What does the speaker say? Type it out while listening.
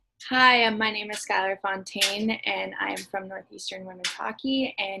Hi, my name is Skylar Fontaine, and I am from Northeastern Women's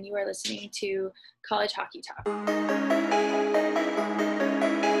Hockey, and you are listening to College Hockey Talk.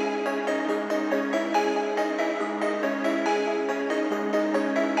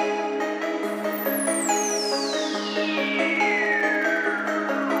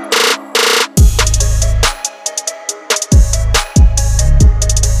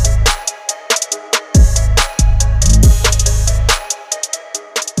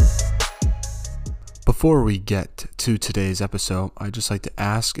 Before we get to today's episode, I'd just like to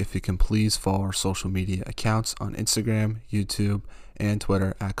ask if you can please follow our social media accounts on Instagram, YouTube, and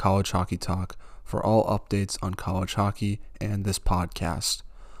Twitter at College Hockey Talk for all updates on college hockey and this podcast.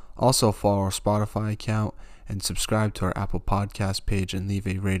 Also follow our Spotify account and subscribe to our Apple Podcast page and leave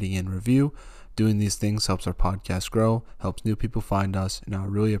a rating and review. Doing these things helps our podcast grow, helps new people find us, and I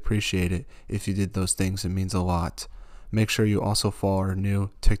would really appreciate it if you did those things. It means a lot. Make sure you also follow our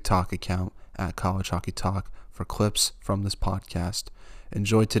new TikTok account at College Hockey Talk for clips from this podcast.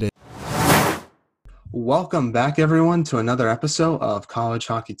 Enjoy today. Welcome back, everyone, to another episode of College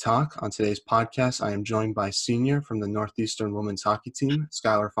Hockey Talk. On today's podcast, I am joined by senior from the Northeastern Women's Hockey Team,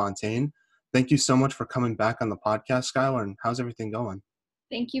 Skylar Fontaine. Thank you so much for coming back on the podcast, Skylar, and how's everything going?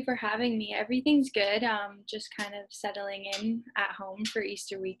 Thank you for having me. Everything's good. Just kind of settling in at home for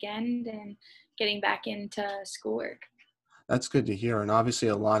Easter weekend and getting back into schoolwork. That's good to hear, and obviously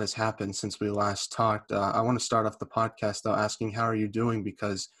a lot has happened since we last talked. I want to start off the podcast, though, asking how are you doing,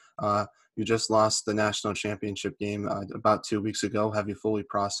 because you just lost the national championship game about 2 weeks ago. Have you fully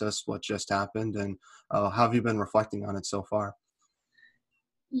processed what just happened, and how have you been reflecting on it so far?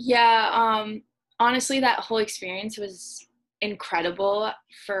 Yeah, honestly, that whole experience was incredible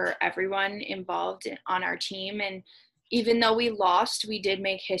for everyone involved on our team. And even though we lost, we did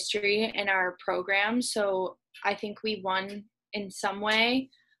make history in our program. So I think we won in some way.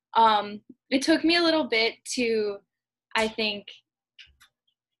 It took me a little bit to, I think,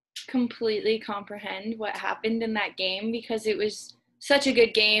 completely comprehend what happened in that game because it was such a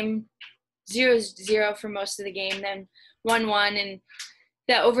good game, 0-0 for most of the game, then 1-1, and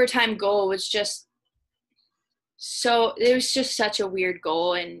that overtime goal was just it was just such a weird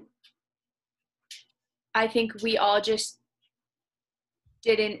goal. And I think we all just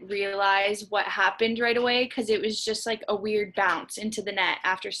didn't realize what happened right away because it was just like a weird bounce into the net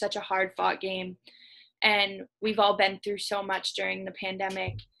after such a hard fought game. And we've all been through so much during the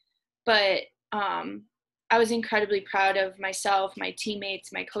pandemic. But I was incredibly proud of myself, my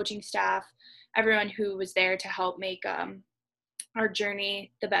teammates, my coaching staff, everyone who was there to help make our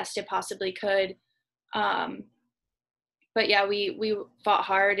journey the best it possibly could. But yeah, we fought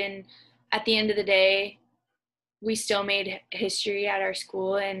hard, and at the end of the day, we still made history at our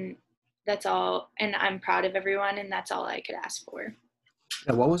school, and that's all. And I'm proud of everyone, and that's all I could ask for.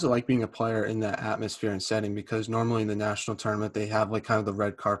 Yeah, what was it like being a player in that atmosphere and setting? Because normally in the national tournament, they have like kind of the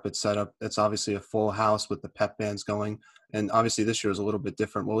red carpet setup. It's obviously a full house with the pep bands going. And obviously this year was a little bit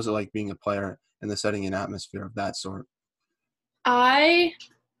different. What was it like being a player in the setting and atmosphere of that sort?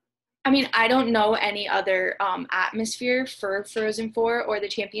 I mean, I don't know any other atmosphere for Frozen Four or the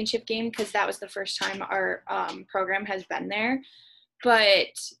championship game because that was the first time our program has been there.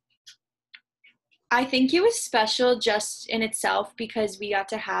 But I think it was special just in itself because we got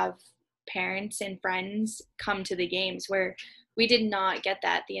to have parents and friends come to the games where we did not get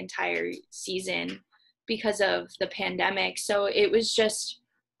that the entire season because of the pandemic. So it was just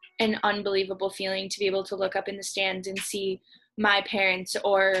an unbelievable feeling to be able to look up in the stands and see my parents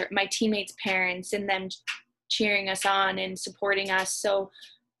or my teammates' parents and them cheering us on and supporting us. So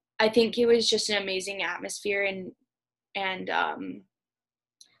I think it was just an amazing atmosphere and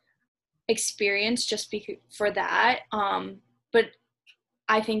experience just for that. But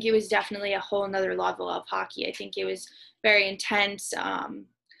I think it was definitely a whole nother level of hockey. I think it was very intense.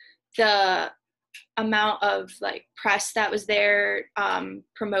 The amount of like press that was there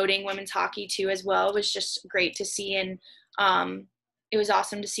promoting women's hockey too as well was just great to see. And it was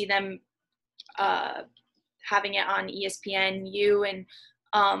awesome to see them having it on ESPNU.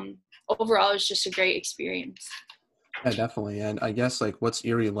 And overall, it was just a great experience. Yeah, definitely. And I guess like what's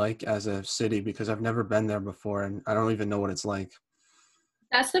Erie like as a city? Because I've never been there before and I don't even know what it's like.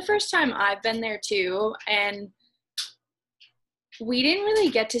 That's the first time I've been there too. And we didn't really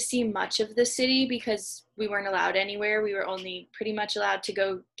get to see much of the city because we weren't allowed anywhere. We were only pretty much allowed to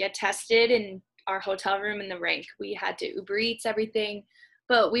go get tested in our hotel room in the rink. We had to Uber Eats everything,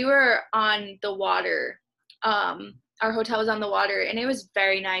 but we were on the water. Our hotel was on the water, and it was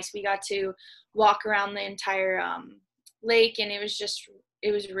very nice. We got to walk around the entire lake, and it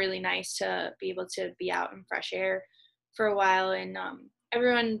was really nice to be able to be out in fresh air for a while. And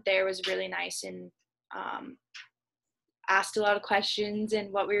everyone there was really nice and asked a lot of questions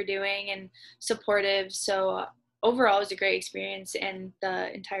and what we were doing and supportive. So overall, it was a great experience, and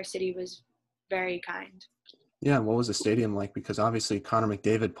the entire city was very kind. Yeah, what was the stadium like? Because obviously Connor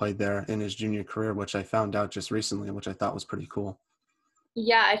McDavid played there in his junior career, which I found out just recently, which I thought was pretty cool.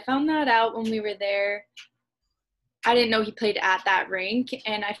 Yeah, I found that out when we were there. I didn't know he played at that rink,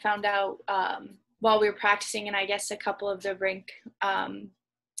 and I found out while we were practicing, and I guess a couple of the rink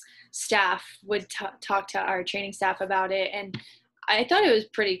staff would talk to our training staff about it, and I thought it was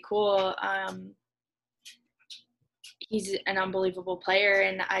pretty cool. He's an unbelievable player,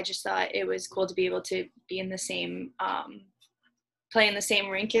 and I just thought it was cool to be able to be in the same play in the same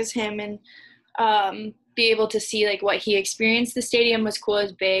rink as him, and be able to see like what he experienced. The stadium was cool. It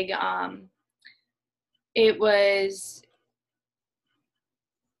was big. It was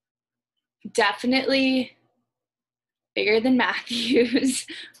definitely bigger than Matthews,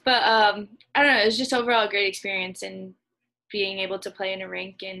 but I don't know. It was just overall a great experience, and being able to play in a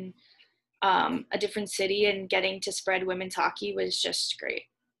rink in a different city and getting to spread women's hockey was just great.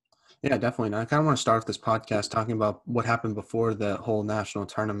 Yeah, definitely. And I kind of want to start this podcast talking about what happened before the whole national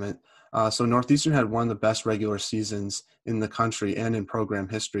tournament. So Northeastern had one of the best regular seasons in the country and in program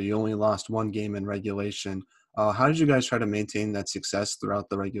history. You only lost one game in regulation. How did you guys try to maintain that success throughout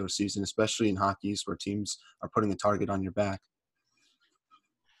the regular season, especially in hockey where teams are putting a target on your back?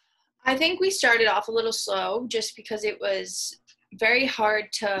 I think we started off a little slow just because it was very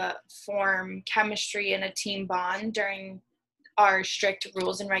hard to form chemistry and a team bond during our strict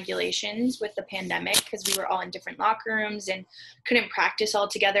rules and regulations with the pandemic, because we were all in different locker rooms and couldn't practice all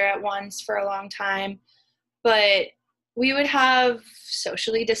together at once for a long time. But we would have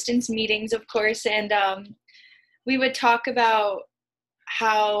socially distanced meetings, of course, and we would talk about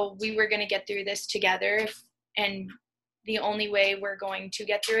how we were going to get through this together, and the only way we're going to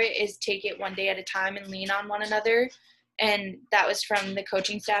get through it is take it one day at a time and lean on one another. And that was from the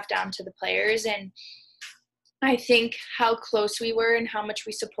coaching staff down to the players. And I think how close we were and how much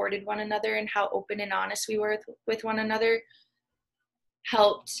we supported one another and how open and honest we were with one another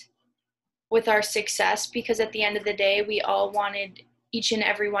helped with our success, because at the end of the day, we all wanted each and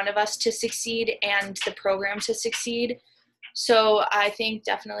every one of us to succeed and the program to succeed. So I think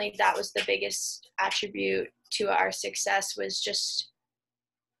definitely that was the biggest attribute to our success, was just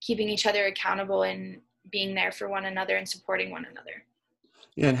keeping each other accountable and being there for one another and supporting one another.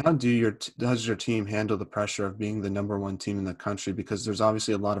 Yeah, and how does your team handle the pressure of being the number one team in the country? Because there's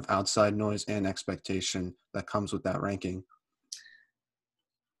obviously a lot of outside noise and expectation that comes with that ranking.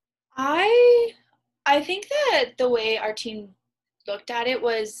 I think that the way our team looked at it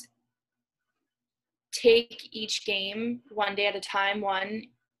was take each game one day at a time, one,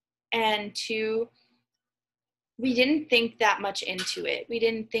 and two, we didn't think that much into it. We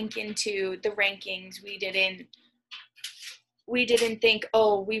didn't think into the rankings. We didn't think,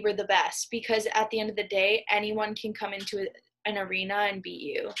 oh, we were the best, because at the end of the day, anyone can come into an arena and beat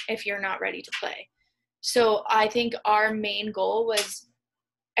you if you're not ready to play. So I think our main goal was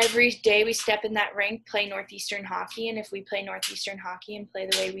every day we step in that rink, play Northeastern hockey. And if we play Northeastern hockey and play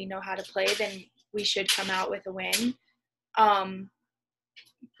the way we know how to play, then we should come out with a win.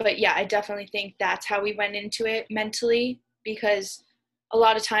 But yeah, I definitely think that's how we went into it mentally, because a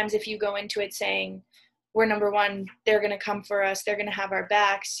lot of times if you go into it saying we're number one, they're going to come for us, they're going to have our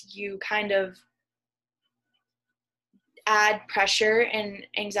backs, you kind of add pressure and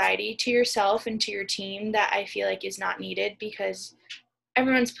anxiety to yourself and to your team that I feel like is not needed, because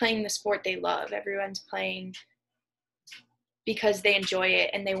everyone's playing the sport they love. Everyone's playing because they enjoy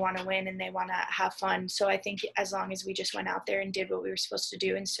it and they want to win and they want to have fun. So I think as long as we just went out there and did what we were supposed to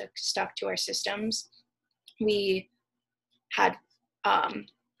do and stuck to our systems, we had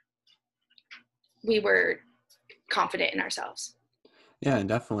we were confident in ourselves. Yeah,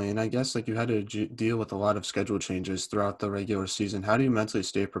 definitely. And I guess like you had to deal with a lot of schedule changes throughout the regular season. How do you mentally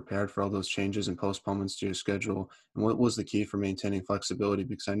stay prepared for all those changes and postponements to your schedule? And what was the key for maintaining flexibility?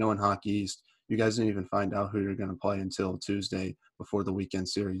 Because I know in Hockey East, you guys didn't even find out who you're going to play until Tuesday before the weekend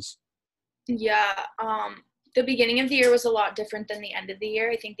series. Yeah, the beginning of the year was a lot different than the end of the year.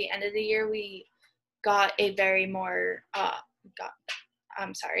 I think the end of the year we got a very more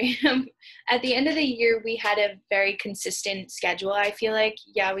I'm sorry. At the end of the year, we had a very consistent schedule, I feel like.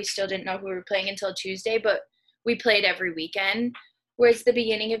 Yeah, we still didn't know who we were playing until Tuesday, but we played every weekend. Whereas the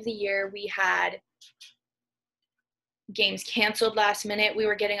beginning of the year, we had games canceled last minute. We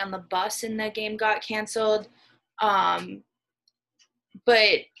were getting on the bus and the game got canceled. But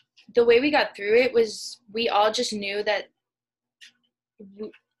the way we got through it was we all just knew that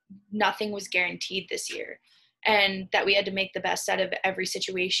nothing was guaranteed this year. and that we had to make the best out of every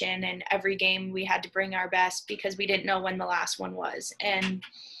situation, and every game we had to bring our best because we didn't know when the last one was. And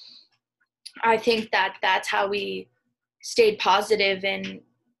I think that that's how we stayed positive and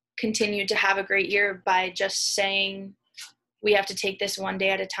continued to have a great year, by just saying we have to take this one day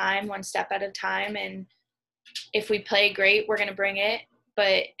at a time, one step at a time. And if we play great, we're going to bring it.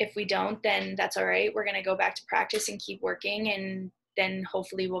 But if we don't, then that's all right. We're going to go back to practice and keep working, and then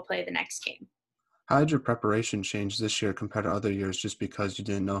hopefully we'll play the next game. How did your preparation change this year compared to other years just because you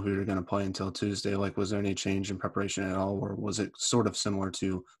didn't know who you were going to play until Tuesday? Like, was there any change in preparation at all, or was it sort of similar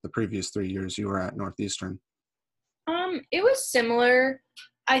to the previous 3 years you were at Northeastern? It was similar.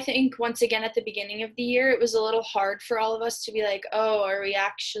 I think once again at the beginning of the year, it was a little hard for all of us to be like, oh, are we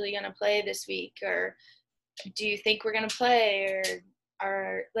actually going to play this week? Or do you think we're going to play? Or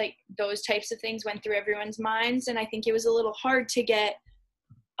are like those types of things went through everyone's minds. And I think it was a little hard to get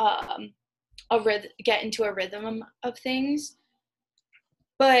get into a rhythm of things.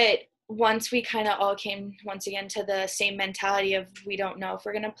 But once we kind of all came once again to the same mentality of we don't know if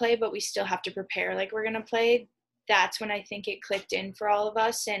we're going to play, but we still have to prepare like we're going to play, that's when I think it clicked in for all of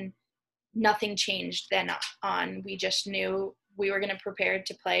us, and nothing changed then on. We just knew we were going to prepare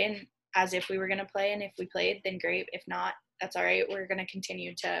to play, and as if we were going to play, and if we played, then great. If not, that's all right. We're going to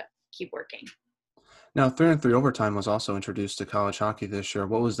continue to keep working. Now, 3-on-3 overtime was also introduced to college hockey this year.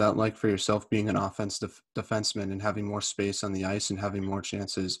 What was that like for yourself, being an offensive defenseman and having more space on the ice and having more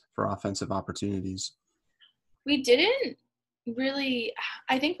chances for offensive opportunities? We didn't really,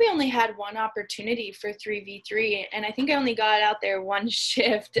 I think we only had one opportunity for 3v3, and I think I only got out there one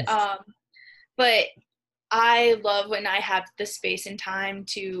shift. But I love when I have the space and time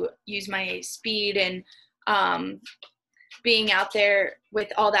to use my speed, and being out there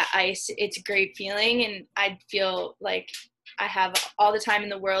with all that ice, it's a great feeling, and I feel like I have all the time in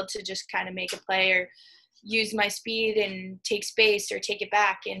the world to just kind of make a play or use my speed and take space or take it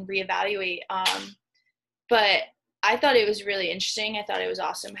back and reevaluate. But I thought it was really interesting. I thought it was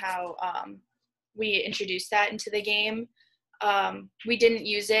awesome how we introduced that into the game. We didn't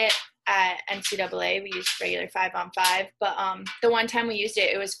use it at NCAA. We used regular 5-on-5. But the one time we used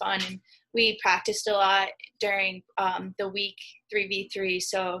it, it was fun. And we practiced a lot during the week 3v3.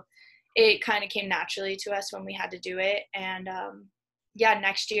 So it kind of came naturally to us when we had to do it. And,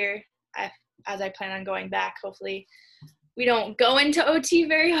 next year, as I plan on going back, hopefully we don't go into OT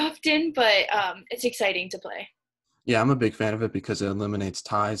very often, but it's exciting to play. Yeah, I'm a big fan of it because it eliminates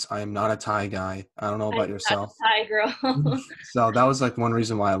ties. I am not a tie guy. I don't know about yourself. Tie girl. So that was like one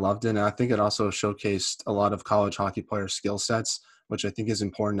reason why I loved it. And I think it also showcased a lot of college hockey player skill sets, which I think is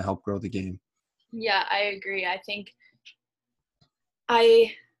important to help grow the game. Yeah, I agree. I think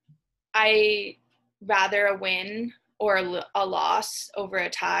I rather a win or a loss over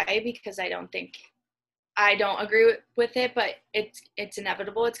a tie, because I don't agree with it, but it's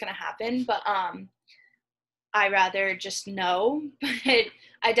inevitable. It's going to happen. But I rather just know. But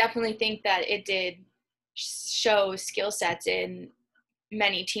I definitely think that it did show skill sets in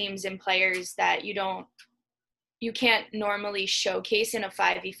many teams and players that you can't normally showcase in a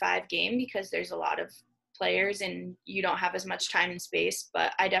 5v5 game, because there's a lot of players and you don't have as much time and space.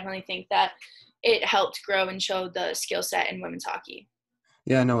 But I definitely think that it helped grow and show the skill set in women's hockey.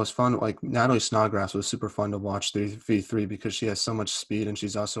 Yeah, no, it was fun. Like, Natalie Snodgrass was super fun to watch 3v3 because she has so much speed and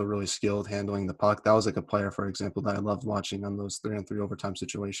she's also really skilled handling the puck. That was like a player, for example, that I loved watching on those 3-on-3 overtime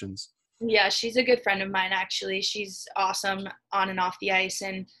situations. Yeah, she's a good friend of mine, actually. She's awesome on and off the ice,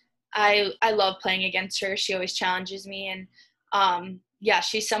 and I love playing against her. She always challenges me, and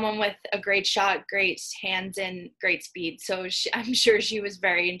she's someone with a great shot, great hands, and great speed. So I'm sure she was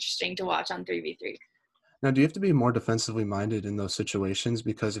very interesting to watch on 3v3. Now, do you have to be more defensively minded in those situations?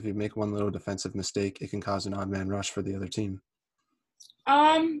 Because if you make one little defensive mistake, it can cause an odd man rush for the other team.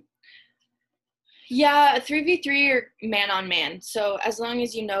 Yeah, 3v3 or man on man. So as long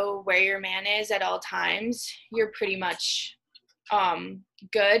as you know where your man is at all times, you're pretty much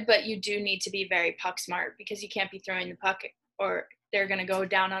good. But you do need to be very puck smart, because you can't be throwing the puck or they're going to go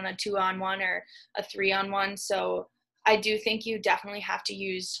down on a 2-on-1 or a 3-on-1. So I do think you definitely have to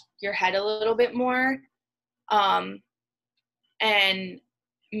use your head a little bit more. And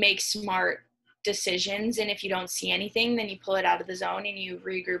make smart decisions. And if you don't see anything, then you pull it out of the zone and you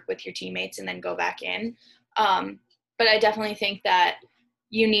regroup with your teammates and then go back in. But I definitely think that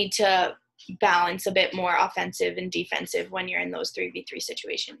you need to balance a bit more offensive and defensive when you're in those 3v3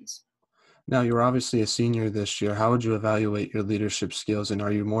 situations. Now, you're obviously a senior this year. How would you evaluate your leadership skills? And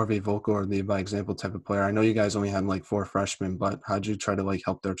are you more of a vocal or lead by example type of player? I know you guys only had like 4 freshmen, but how'd you try to like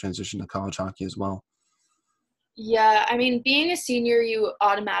help their transition to college hockey as well? Yeah, I mean, being a senior, you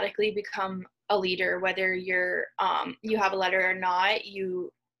automatically become a leader, whether you're you have a letter or not.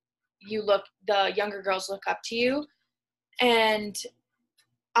 The younger girls look up to you. And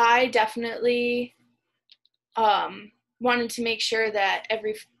I definitely wanted to make sure that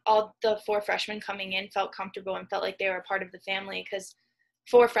all the 4 freshmen coming in felt comfortable and felt like they were a part of the family, because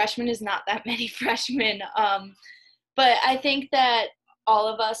 4 freshmen is not that many freshmen. But I think that all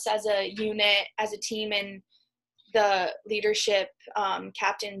of us as a unit, as a team, and the leadership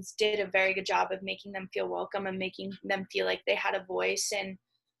captains did a very good job of making them feel welcome and making them feel like they had a voice. And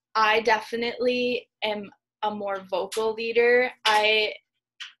I definitely am a more vocal leader. I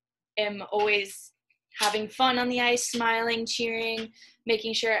am always having fun on the ice, smiling, cheering,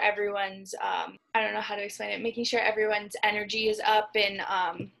 making sure everyone's I don't know how to explain it, making sure everyone's energy is up. And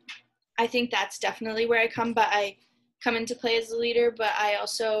I think that's definitely where I come into play as a leader. But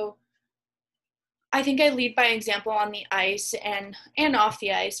I think I lead by example on the ice and off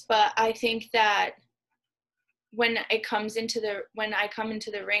the ice. But I think that when I come into the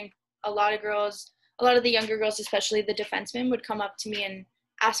rink, a lot of the younger girls, especially the defensemen, would come up to me and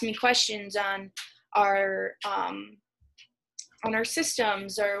ask me questions on our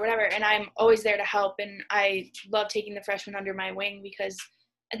systems or whatever, and I'm always there to help. And I love taking the freshmen under my wing, because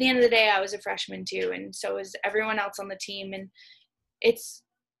at the end of the day, I was a freshman too, and so was everyone else on the team. And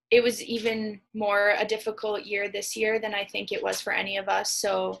it was even more a difficult year this year than I think it was for any of us.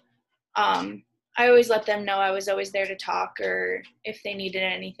 So I always let them know I was always there to talk, or if they needed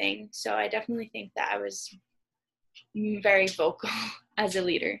anything. So I definitely think that I was very vocal as a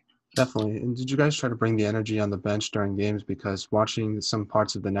leader. Definitely. And did you guys try to bring the energy on the bench during games? Because watching some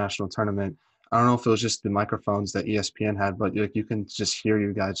parts of the national tournament, I don't know if it was just the microphones that ESPN had, but like you can just hear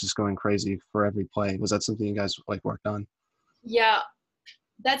you guys just going crazy for every play. Was that something you guys like worked on? Yeah,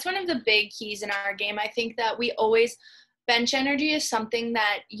 that's one of the big keys in our game. I think that bench energy is something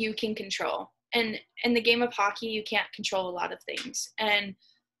that you can control. And in the game of hockey, you can't control a lot of things. And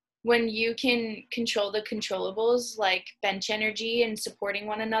when you can control the controllables, like bench energy and supporting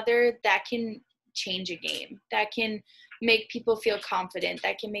one another, that can change a game. That can make people feel confident.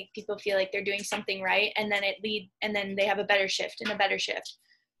 That can make people feel like they're doing something right. And then they have a better shift and a better shift.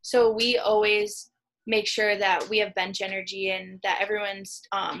 So we always make sure that we have bench energy and that everyone's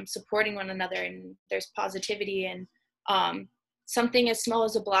supporting one another and there's positivity. And something as small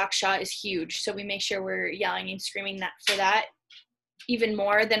as a block shot is huge. So we make sure we're yelling and screaming for that even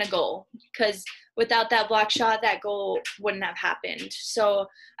more than a goal, because without that block shot, that goal wouldn't have happened. So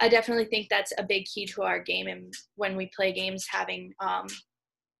I definitely think that's a big key to our game. And when we play games, having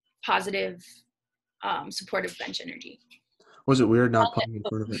positive, supportive bench energy. Was it weird not playing in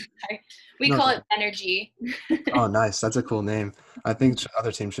front of it? We call it energy. Oh, nice. That's a cool name. I think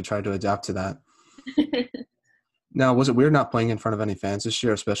other teams should try to adapt to that. Now, was it weird not playing in front of any fans this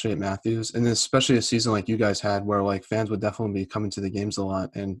year, especially at Matthews? And especially a season like you guys had where like fans would definitely be coming to the games a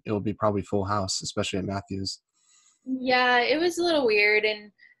lot and it would be probably full house, especially at Matthews. Yeah, it was a little weird.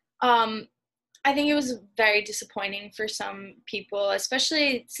 And I think it was very disappointing for some people,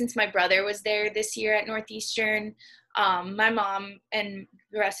 especially since my brother was there this year at Northeastern. My mom and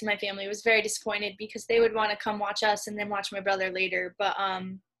the rest of my family was very disappointed because they would want to come watch us and then watch my brother later. But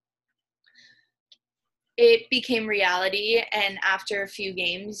it became reality, and after a few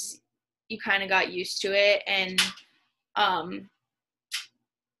games, you kind of got used to it. And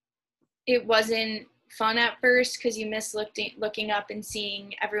it wasn't fun at first because you miss looking up and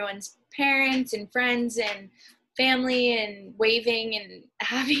seeing everyone's parents and friends and family and waving and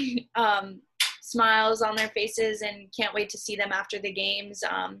having smiles on their faces, and can't wait to see them after the games.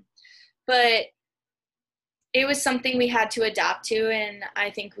 But it was something we had to adapt to, and I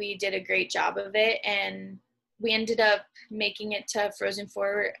think we did a great job of it. And we ended up making it to Frozen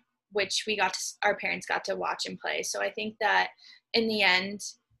Four, which our parents got to watch and play. So I think that in the end,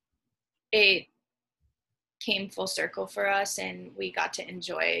 it came full circle for us, and we got to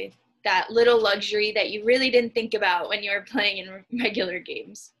enjoy that little luxury that you really didn't think about when you were playing in regular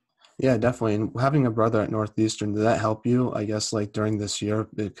games. Yeah, definitely. And having a brother at Northeastern, did that help you, I guess, like during this year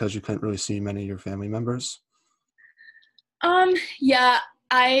because you couldn't really see many of your family members? Yeah,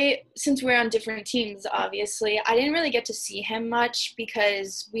 since we're on different teams, obviously, I didn't really get to see him much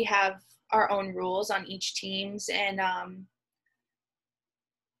because we have our own rules on each teams. And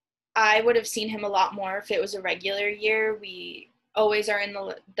I would have seen him a lot more if it was a regular year. We always are in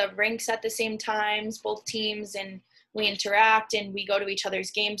the rinks at the same times, both teams, and we interact and we go to each other's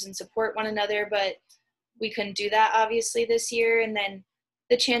games and support one another. But we couldn't do that, obviously, this year. And then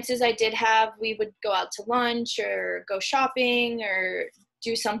the chances I did have, we would go out to lunch or go shopping or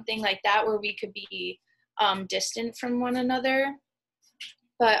do something like that where we could be distant from one another.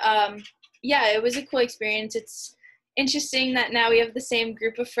 But Yeah, it was a cool experience. It's interesting that now we have the same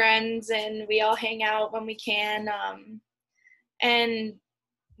group of friends and we all hang out when we can. And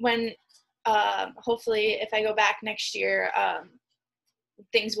when hopefully if I go back next year,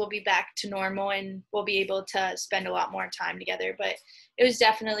 things will be back to normal and we'll be able to spend a lot more time together. But it was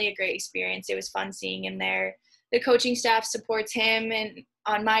definitely a great experience. It was fun seeing him there. The coaching staff supports him and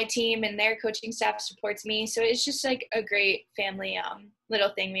on my team, and their coaching staff supports me. So it's just like a great family little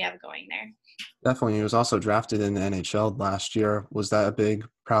thing we have going there. Definitely. He was also drafted in the NHL last year. Was that a big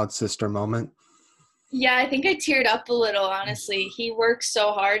proud sister moment? Yeah, I think I teared up a little, honestly. He works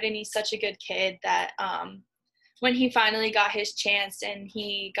so hard and he's such a good kid that when he finally got his chance and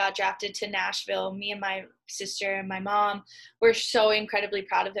he got drafted to Nashville, me and my sister and my mom were so incredibly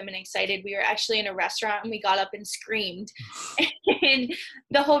proud of him and excited. We were actually in a restaurant and we got up and screamed. And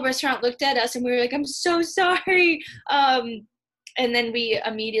the whole restaurant looked at us and we were like, I'm so sorry. And then we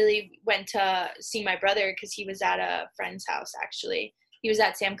immediately went to see my brother because he was at a friend's house, actually. He was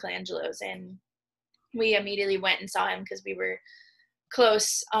at Sam Colangelo's, and we immediately went and saw him because we were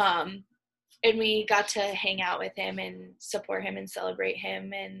close. And we got to hang out with him and support him and celebrate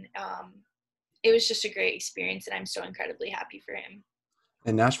him. And it was just a great experience, and I'm so incredibly happy for him.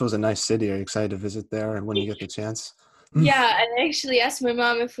 And Nashville's a nice city. Are you excited to visit there and when you get the chance? Yeah, and I actually asked my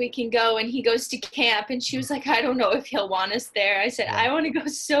mom if we can go, and he goes to camp, and she was like, I don't know if he'll want us there. I said, Yeah. I want to go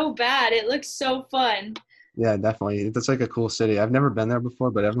so bad. It looks so fun. Yeah, definitely. That's like a cool city. I've never been there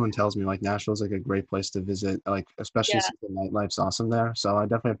before, but everyone tells me like Nashville's like a great place to visit, like especially Yeah. since the nightlife's awesome there. So I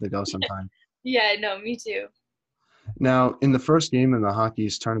definitely have to go sometime. Yeah, no, me too. Now, in the first game in the Hockey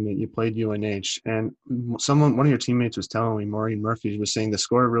East tournament, you played UNH, and one of your teammates was telling me, Maureen Murphy was saying the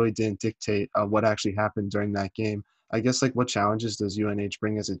score really didn't dictate what actually happened during that game. I guess like what challenges does UNH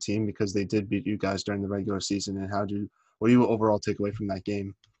bring as a team because they did beat you guys during the regular season, and what do you overall take away from that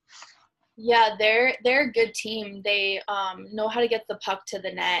game? Yeah, they're a good team. They know how to get the puck to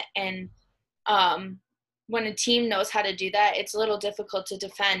the net, and um, when a team knows how to do that, it's a little difficult to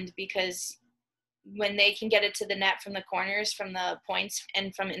defend because when they can get it to the net from the corners, from the points,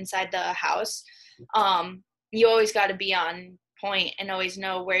 and from inside the house, um, you always got to be on point and always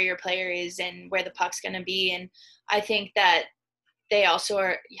know where your player is and where the puck's going to be. And I think that they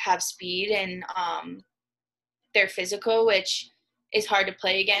also have speed and they're physical, which is hard to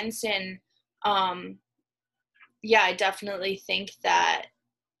play against. And um, yeah, I definitely think that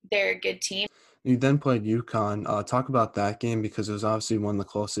they're a good team. You then played UConn. Talk about that game because it was obviously one of the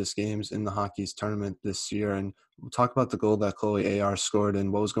closest games in the Hockey's tournament this year. And we'll talk about the goal that Chloe AR scored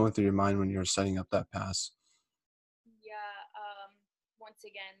and what was going through your mind when you were setting up that pass. Yeah, once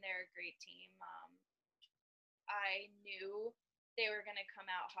again, they're a great team. I knew they were going to come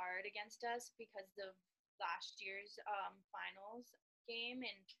out hard against us because of last year's finals game,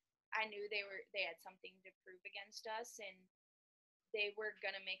 and I knew they had something to prove against us, and they were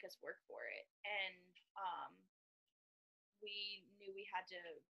going to make us work for it. And we knew we had to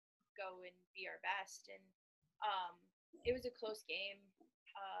go and be our best, and um, it was a close game.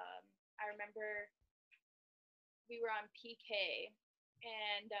 I remember we were on PK,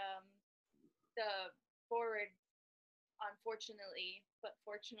 and the forward, unfortunately, but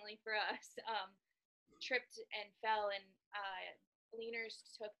fortunately for us, tripped and fell, and Leaners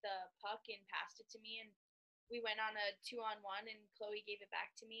took the puck and passed it to me, and we went on a 2-on-1, and Chloe gave it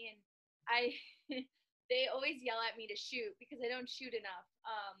back to me, and I. They always yell at me to shoot because I don't shoot enough.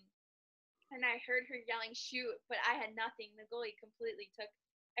 And I heard her yelling shoot, but I had nothing. The goalie completely took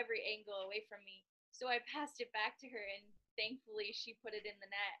every angle away from me. So I passed it back to her, and thankfully she put it in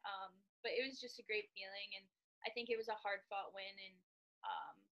the net. But it was just a great feeling, and I think it was a hard fought win, and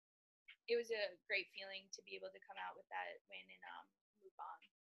um, it was a great feeling to be able to come out with that win and move on.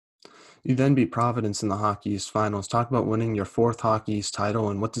 You then beat Providence in the Hockey East finals. Talk about winning your fourth Hockey East title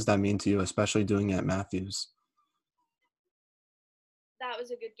and what does that mean to you, especially doing it at Matthews? That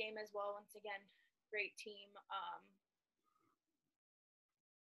was a good game as well. Once again, great team.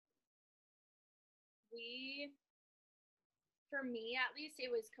 We For me at least,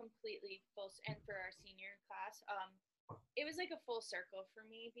 it was completely full, and for our senior class, it was like a full circle for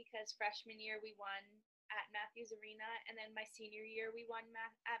me because freshman year we won at Matthews Arena, and then my senior year we won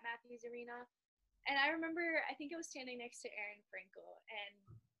at Matthews Arena. And I remember, I think I was standing next to Erin Frankel, and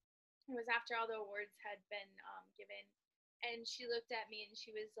it was after all the awards had been given, and she looked at me and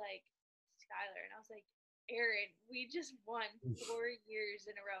she was like, Skylar, and I was like, Erin, we just won 4 years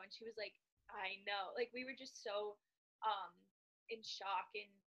in a row, and she was like, I know. Like, we were just so um, in shock,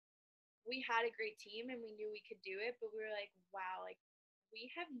 and we had a great team and we knew we could do it, but we were like, wow, like we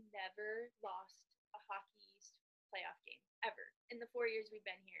have never lost a Hockey East playoff game ever in the 4 years we've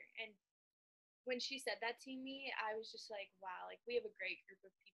been here. And when she said that to me, I was just like, wow, like we have a great group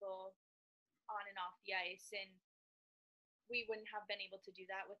of people on and off the ice, and we wouldn't have been able to do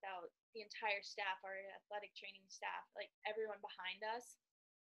that without the entire staff, our athletic training staff, like everyone behind us.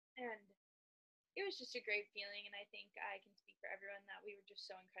 And it was just a great feeling, and I think I can speak for everyone that we were just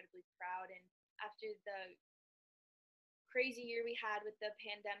so incredibly proud. And after the crazy year we had with the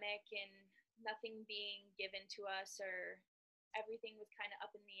pandemic and nothing being given to us, or everything was kind of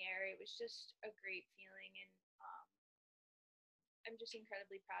up in the air, it was just a great feeling. And I'm just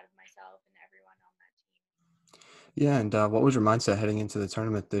incredibly proud of myself and everyone on that team. Yeah, and what was your mindset heading into the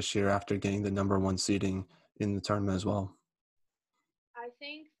tournament this year after getting the number one seeding in the tournament as well? I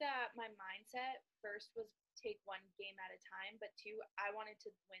think that my mindset first was take one game at a time, but two, I wanted to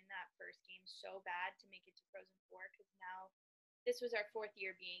win that first game so bad to make it to Frozen Four, because now this was our fourth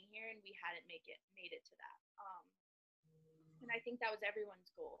year being here and we hadn't made it to that. And I think that was everyone's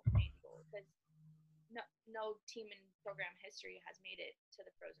main goal, because no team in program history has made it to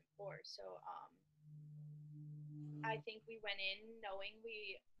the Frozen Four. So I think we went in knowing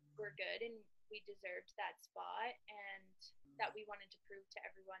we were good and we deserved that spot, and that we wanted to prove to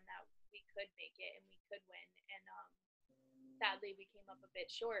everyone that we could make it and we could win. And sadly, we came up a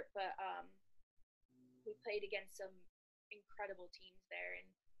bit short, but we played against some incredible teams there. And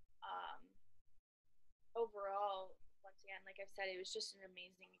overall, once again, like I've said, it was just an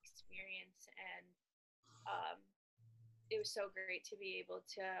amazing experience, and it was so great to be able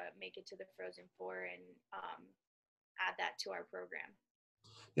to make it to the Frozen Four and add that to our program.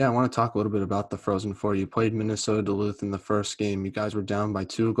 Yeah, I want to talk a little bit about the Frozen Four. You played Minnesota Duluth in the first game. You guys were down by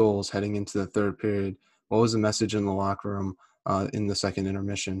 2 goals heading into the third period. What was the message in the locker room in the second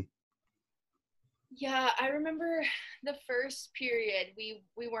intermission? Yeah, I remember the first period, we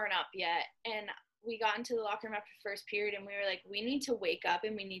weren't up yet, and we got into the locker room after the first period, and we were like, we need to wake up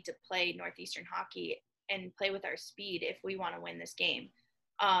and we need to play Northeastern hockey and play with our speed if we want to win this game.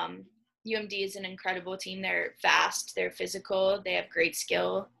 UMD is an incredible team. They're fast, they're physical, they have great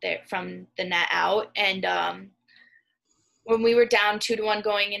skill. They're from the net out. And when we were down 2-1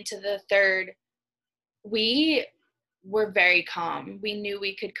 going into the third, we were very calm. We knew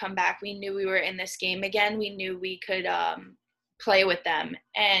we could come back. We knew we were in this game again. We knew we could play with them.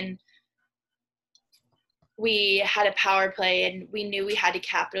 And we had a power play, and we knew we had to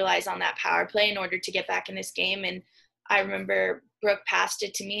capitalize on that power play in order to get back in this game. And I remember Brooke passed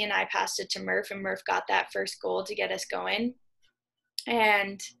it to me and I passed it to Murph, and Murph got that first goal to get us going.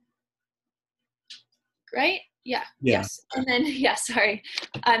 And right? Yeah. Yes. And then sorry.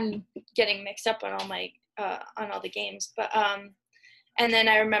 I'm getting mixed up on all my on all the games. But and then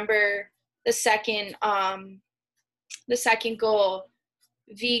I remember the second goal,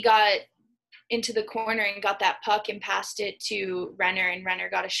 V got into the corner and got that puck and passed it to Renner, and Renner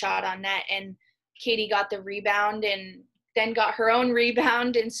got a shot on net, and Katie got the rebound and then got her own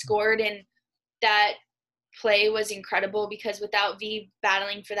rebound and scored. And that play was incredible, because without V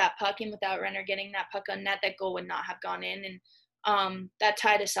battling for that puck and without Renner getting that puck on net, that goal would not have gone in. And that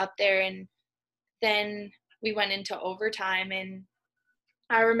tied us up there. And then we went into overtime, and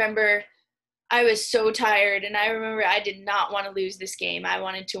I remember I was so tired, and I remember I did not want to lose this game. I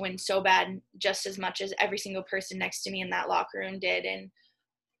wanted to win so bad, just as much as every single person next to me in that locker room did. And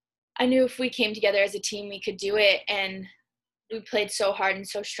I knew if we came together as a team, we could do it. And we played so hard and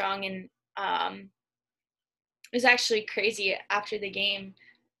so strong. And it was actually crazy after the game.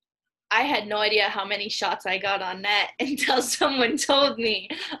 I had no idea how many shots I got on net until someone told me.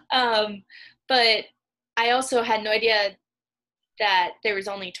 But I also had no idea that there was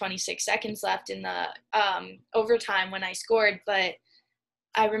only 26 seconds left in the overtime when I scored. But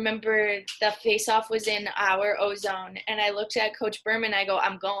I remember the face-off was in our O-zone, and I looked at Coach Berman. I go,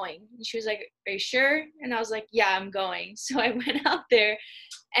 I'm going. And she was like, are you sure? And I was like, yeah, I'm going. So I went out there,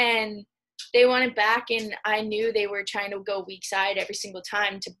 and they won it back, and I knew they were trying to go weak side every single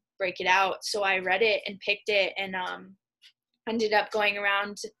time to break it out. So I read it and picked it, and ended up going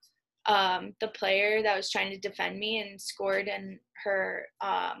around the player that was trying to defend me and scored in her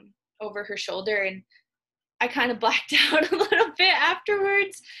over her shoulder. And I kind of blacked out a little bit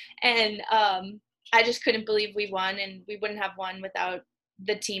afterwards, and I just couldn't believe we won, and we wouldn't have won without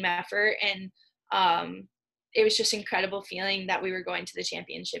the team effort. And it was just incredible feeling that we were going to the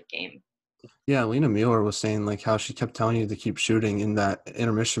championship game. Yeah, Lena Mueller was saying like how she kept telling you to keep shooting in that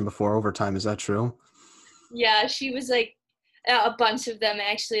intermission before overtime. Is that true? Yeah, she was like, a bunch of them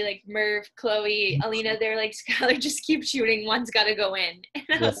actually, like Merv, Chloe, Alina, they're like, Skylar, just keep shooting. One's got to go in.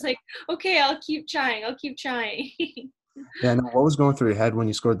 And I was like, okay, I'll keep trying. Yeah, no, what was going through your head when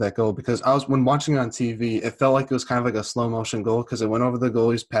you scored that goal? Because when watching it on TV, it felt like it was kind of like a slow motion goal because it went over the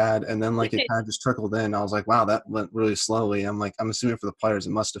goalie's pad and then like it kind of just trickled in. I was like, wow, that went really slowly. I'm assuming for the players,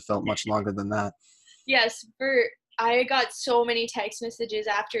 it must have felt much longer than that. Yes, I got so many text messages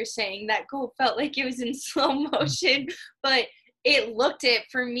after saying that goal felt like it was in slow motion, but it looked it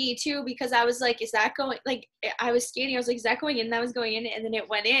for me too because I was like, is that going like I was skating, I was like, is that going in? That was going in, and then it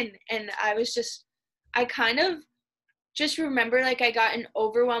went in, and I kind of just remember like I got an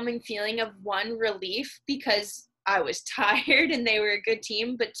overwhelming feeling of one, relief because I was tired and they were a good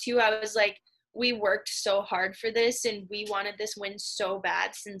team, but two, I was like, we worked so hard for this and we wanted this win so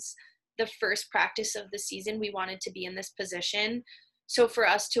bad since the first practice of the season. We wanted to be in this position. So for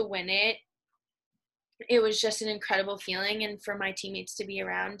us to win it, it was just an incredible feeling, and for my teammates to be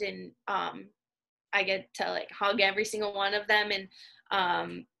around, and I get to like hug every single one of them,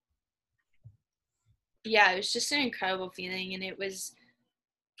 and yeah, it was just an incredible feeling, and it was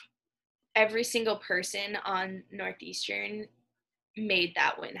every single person on Northeastern made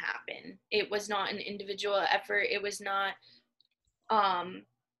that win happen. It was not an individual effort. It was not um,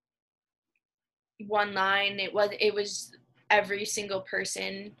 one line. It was every single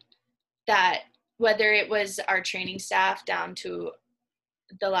person that, whether it was our training staff down to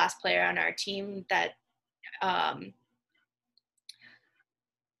the last player on our team, um,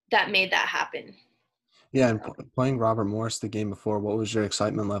 that made that happen. Yeah, and playing Robert Morris the game before, what was your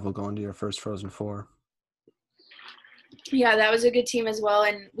excitement level going to your first Frozen Four? Yeah, that was a good team as well,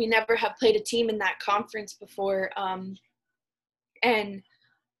 and we never have played a team in that conference before. And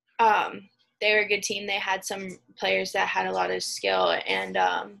they were a good team. They had some players that had a lot of skill, and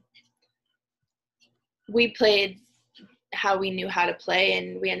we played how we knew how to play,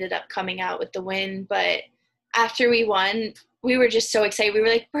 and we ended up coming out with the win. But after we won, we were just so excited. We were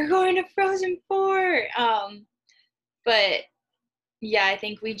like, we're going to Frozen Four. But yeah, I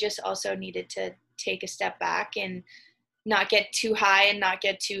think we just also needed to take a step back and not get too high and not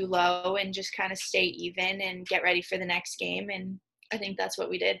get too low and just kind of stay even and get ready for the next game. And I think that's what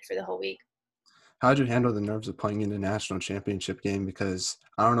we did for the whole week. How'd you handle the nerves of playing in a national championship game? Because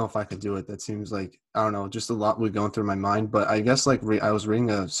I don't know if I could do it. That seems like, I don't know, just a lot was going through my mind. But I guess like I was reading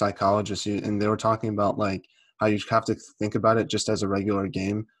a psychologist and they were talking about like how you have to think about it just as a regular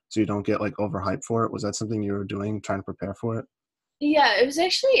game so you don't get like overhyped for it. Was that something you were doing, trying to prepare for it? Yeah, it was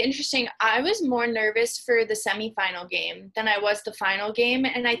actually interesting. I was more nervous for the semifinal game than I was the final game.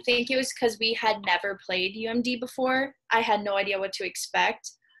 And I think it was because we had never played UMD before. I had no idea what to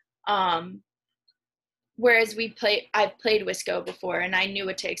expect. Um, Whereas I've played Wisco before and I knew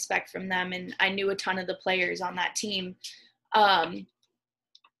what to expect from them, and I knew a ton of the players on that team. Um,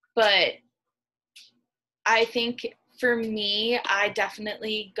 but I think for me, I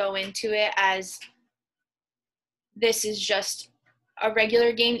definitely go into it as this is just a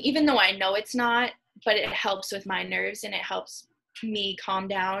regular game, even though I know it's not, but it helps with my nerves and it helps me calm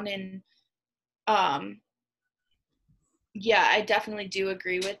down. And um, yeah, I definitely do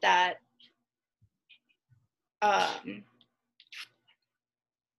agree with that. Um,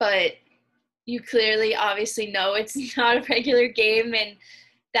 but you clearly obviously know it's not a regular game, and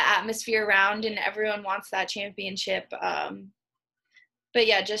the atmosphere around and everyone wants that championship. But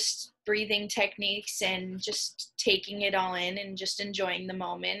yeah, just breathing techniques and just taking it all in and just enjoying the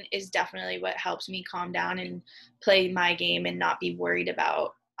moment is definitely what helps me calm down and play my game and not be worried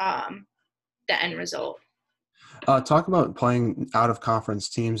about the end result. Talk about playing out of conference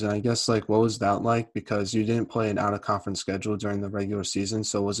teams, and I guess like what was that like? Because you didn't play an out of conference schedule during the regular season,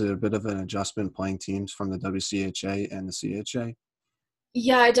 so was it a bit of an adjustment playing teams from the WCHA and the CHA?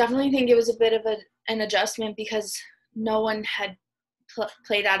 Yeah, I definitely think it was a bit of an adjustment because no one had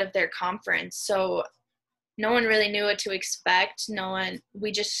played out of their conference. So no one really knew what to expect.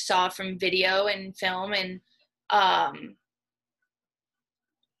 We just saw from video and film, and um,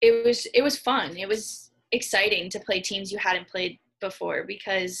 it was fun. It was exciting to play teams you hadn't played before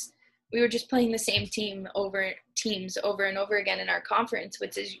because we were just playing the same teams over and over again in our conference,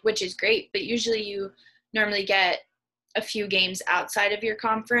 which is great. But usually you normally get a few games outside of your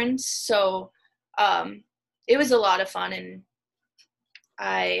conference, so um, it was a lot of fun, and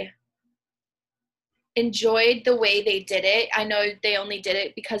I enjoyed the way they did it. I know they only did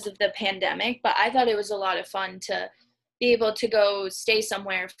it because of the pandemic, but I thought it was a lot of fun to be able to go stay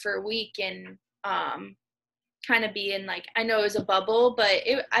somewhere for a week and kind of be in, like, I know it was a bubble, but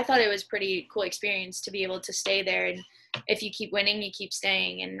I thought it was pretty cool experience to be able to stay there. And if you keep winning, you keep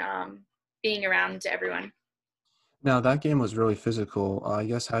staying and being around everyone. Now that game was really physical. I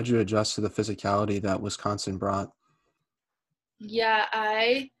guess how'd you adjust to the physicality that Wisconsin brought? Yeah,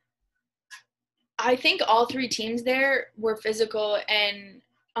 I think all three teams there were physical, and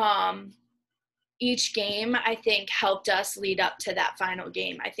each game, I think, helped us lead up to that final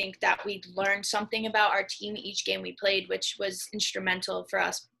game. I think that we learned something about our team each game we played, which was instrumental for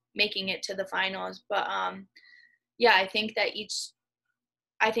us making it to the finals. But yeah, I think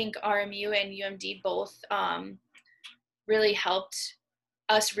RMU and UMD both really helped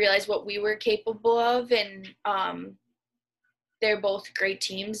us realize what we were capable of, and they're both great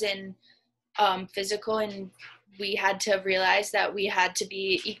teams and physical, and we had to realize that we had to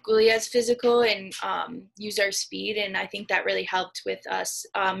be equally as physical and use our speed, and I think that really helped with us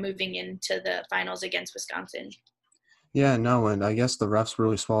moving into the finals against Wisconsin. Yeah, no, and I guess the refs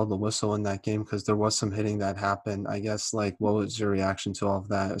really swallowed the whistle in that game because there was some hitting that happened. I guess, like, what was your reaction to all of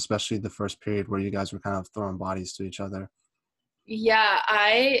that, especially the first period where you guys were kind of throwing bodies to each other? Yeah,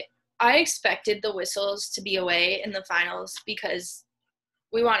 I expected the whistles to be away in the finals because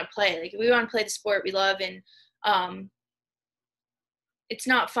we want to play. Like, we want to play the sport we love, and it's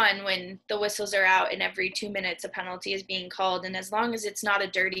not fun when the whistles are out and every 2 minutes a penalty is being called. And as long as it's not a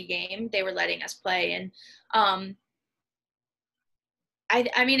dirty game, they were letting us play. And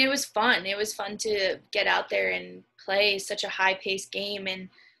I mean, it was fun. It was fun to get out there and play such a high-paced game and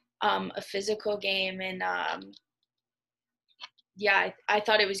a physical game. And yeah, I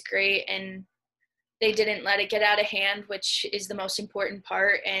thought it was great. And they didn't let it get out of hand, which is the most important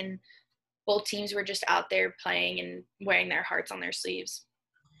part. And both teams were just out there playing and wearing their hearts on their sleeves.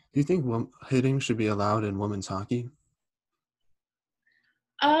 Do you think hitting should be allowed in women's hockey?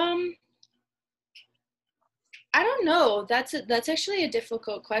 Um, I don't know. That's actually a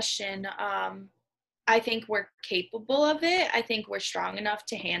difficult question. I think we're capable of it. I think we're strong enough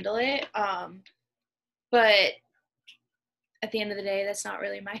to handle it. But at the end of the day, that's not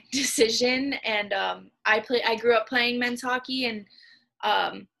really my decision. And I grew up playing men's hockey, and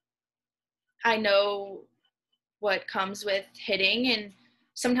I know what comes with hitting, and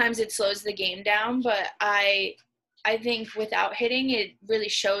sometimes it slows the game down. But I think without hitting, it really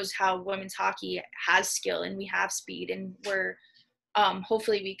shows how women's hockey has skill and we have speed, and we're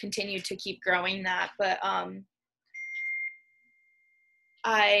hopefully we continue to keep growing that. But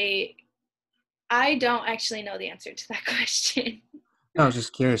I I don't actually know the answer to that question. No, I was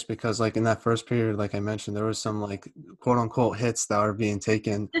just curious because, like, in that first period, like I mentioned, there was some, like, quote unquote hits that were being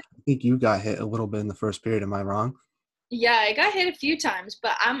taken. I think you got hit a little bit in the first period. Am I wrong? Yeah, I got hit a few times,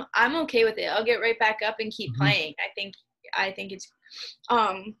 but I'm okay with it. I'll get right back up and keep Mhm. playing. I think it's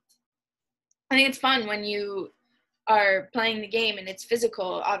um I think it's fun when you are playing the game and it's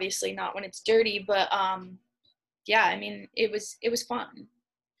physical, obviously not when it's dirty, but yeah, I mean, it was fun.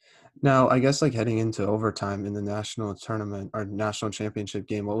 Now, I guess, like, heading into overtime in the national tournament or national championship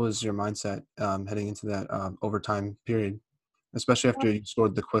game, what was your mindset heading into that overtime period, especially after you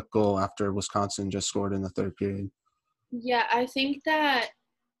scored the quick goal after Wisconsin just scored in the third period? Yeah, I think that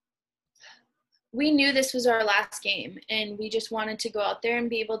we knew this was our last game, and we just wanted to go out there and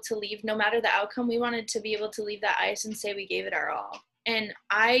be able to leave no matter the outcome. We wanted to be able to leave that ice and say we gave it our all. And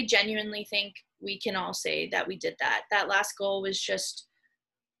I genuinely think we can all say that we did that. That last goal was just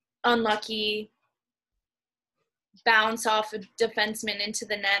unlucky bounce off a defenseman into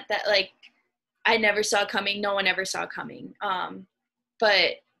the net that, like, I never saw coming. No one ever saw coming.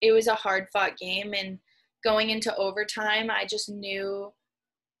 But it was a hard fought game, and going into overtime, I just knew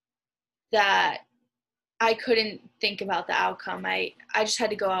that I couldn't think about the outcome. I just had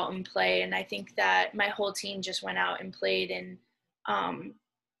to go out and play, and I think that my whole team just went out and played, and um,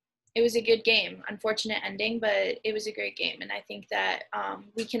 it was a good game. Unfortunate ending, but it was a great game, and I think that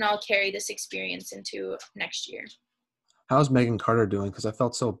we can all carry this experience into next year. How's Megan Carter doing? Because I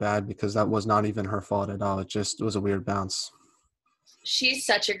felt so bad because that was not even her fault at all. It was a weird bounce. She's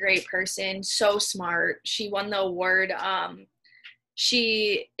such a great person, so smart. She won the award.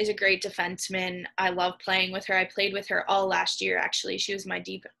 She is a great defenseman. I love playing with her. I played with her all last year, actually. She was my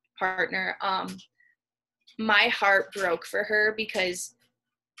deep partner. My heart broke for her because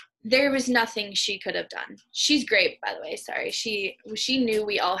there was nothing she could have done. She's great, by the way. Sorry. She knew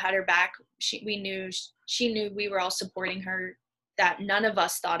we all had her back. She knew we were all supporting her, that none of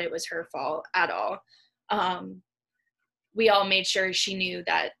us thought it was her fault at all. We all made sure she knew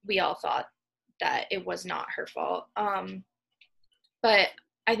that we all thought that it was not her fault. But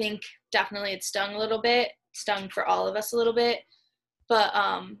I think definitely it stung a little bit, stung for all of us a little bit. But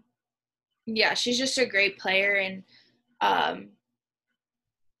yeah, she's just a great player, and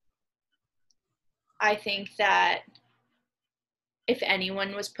I think that if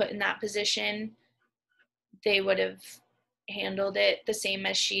anyone was put in that position, they would have handled it the same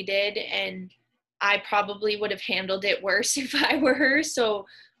as she did, and I probably would have handled it worse if I were her. So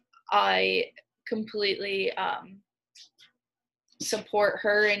I completely support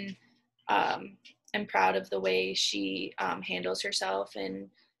her, and I'm proud of the way she handles herself. And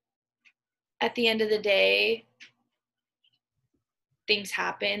at the end of the day, things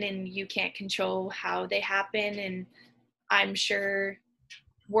happen and you can't control how they happen. And I'm sure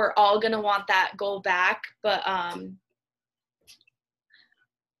we're all going to want that goal back, but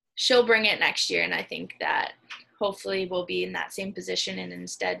she'll bring it next year. And I think that hopefully we'll be in that same position and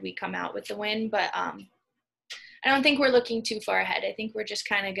instead we come out with the win. But I don't think we're looking too far ahead. I think we're just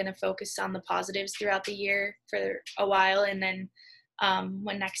kind of going to focus on the positives throughout the year for a while. And then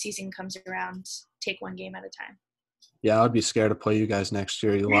when next season comes around, take one game at a time. Yeah, I would be scared to play you guys next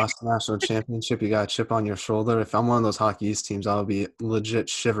year. You lost the national championship. You got a chip on your shoulder. If I'm one of those Hockey East teams, I would be legit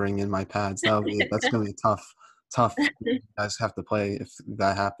shivering in my pads. That's going to be tough. You guys have to play if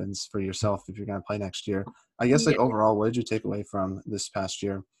that happens for yourself if you're going to play next year. I guess, like, overall, what did you take away from this past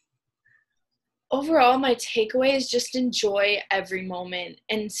year? Overall, my takeaway is just enjoy every moment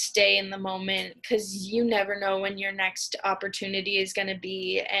and stay in the moment, because you never know when your next opportunity is going to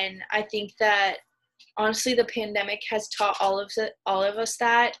be. And I think that honestly, the pandemic has taught all of us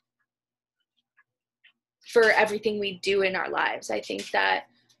that for everything we do in our lives. I think that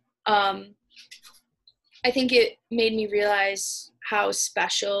I think it made me realize how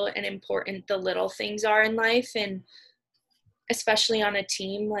special and important the little things are in life, and especially on a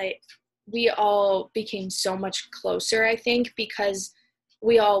team. Like, we all became so much closer, I think, because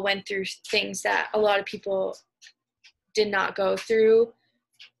we all went through things that a lot of people did not go through.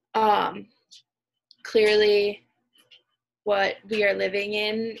 Clearly, what we are living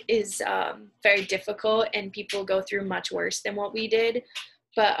in is very difficult, and people go through much worse than what we did.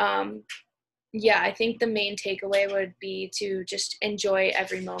 But yeah, I think the main takeaway would be to just enjoy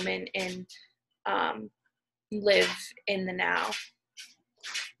every moment and live in the now.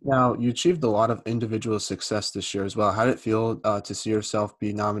 Now, you achieved a lot of individual success this year as well. How did it feel to see yourself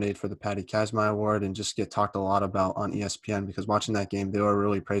be nominated for the Patty Kazmai Award and just get talked a lot about on ESPN? Because watching that game, they were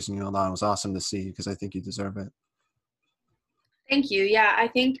really praising you a lot. It was awesome to see because I think you deserve it. Thank you. Yeah, I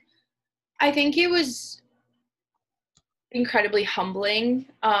think it was incredibly humbling.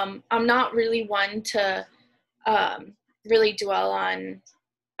 I'm not really one to really dwell on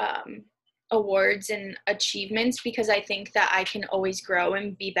awards and achievements, because I think that I can always grow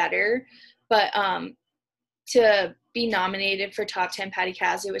and be better. But to be nominated for top 10 Patty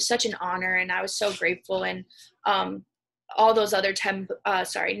Kaz, it was such an honor, and I was so grateful. And all those other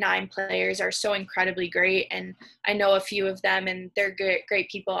 9 players are so incredibly great, and I know a few of them, and they're great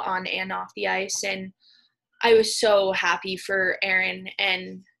people on and off the ice. And I was so happy for Erin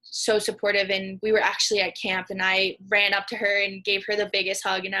and so supportive. And we were actually at camp, and I ran up to her and gave her the biggest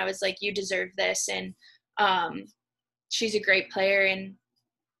hug, and I was like, you deserve this. And she's a great player. And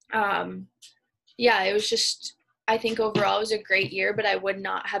yeah, it was just, I think overall it was a great year, but I would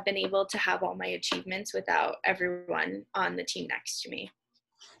not have been able to have all my achievements without everyone on the team next to me.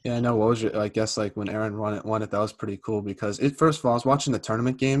 Yeah, I know. What was your, I guess, like, when Erin won it, that was pretty cool because first of all, I was watching the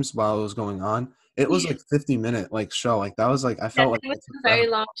tournament games while it was going on. It was like 50-minute like show. Like, that was like, I felt like it was a very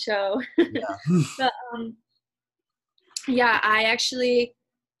long show. Yeah. But yeah, I actually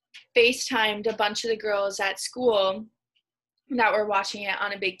FaceTimed a bunch of the girls at school that were watching it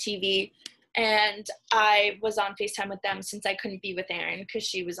on a big TV. And I was on FaceTime with them since I couldn't be with Erin because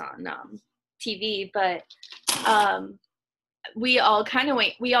she was on TV. But we all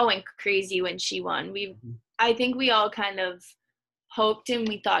went crazy when she won. I think we all kind of hoped and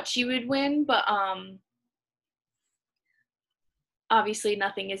we thought she would win, but obviously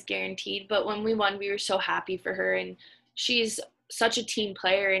nothing is guaranteed. But when we won, we were so happy for her, and she's such a team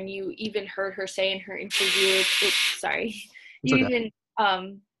player. And you even heard her say in her interview,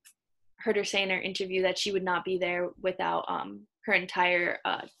 heard her say in her interview that she would not be there without her entire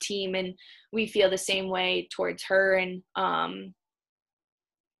team, and we feel the same way towards her. And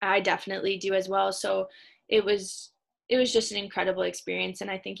I definitely do as well. So it was just an incredible experience,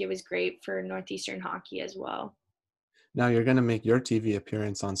 and I think it was great for Northeastern hockey as well. Now you're going to make your TV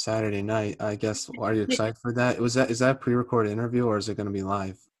appearance on Saturday night. I guess, are you excited for that? Is that a pre-recorded interview, or is it going to be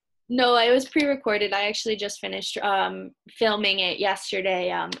live? No, it was pre-recorded. I actually just finished filming it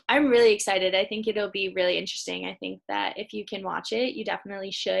yesterday. I'm really excited. I think it'll be really interesting. I think that if you can watch it, you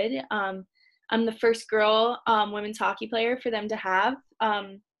definitely should. I'm the first girl women's hockey player for them to have.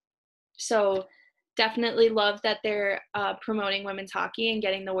 So definitely love that they're promoting women's hockey and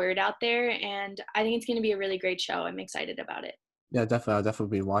getting the word out there. And I think it's going to be a really great show. I'm excited about it. Yeah, definitely. I'll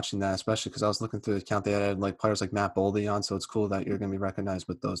definitely be watching that, especially because I was looking through the account. They had like players like Matt Boldy on, so it's cool that you're going to be recognized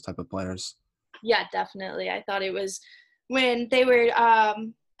with those type of players. Yeah, definitely. I thought it was when they were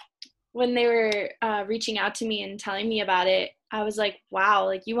when they were reaching out to me and telling me about it, I was like, wow,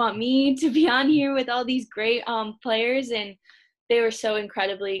 like you want me to be on here with all these great players, and they were so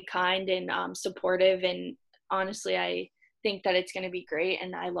incredibly kind and supportive. And honestly, I think that it's going to be great,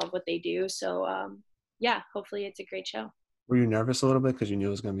 and I love what they do. So yeah, hopefully it's a great show. Were you nervous a little bit because you knew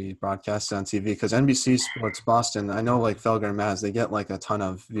it was going to be broadcasted on TV? Because NBC Sports Boston, I know like Felger and Maz, they get like a ton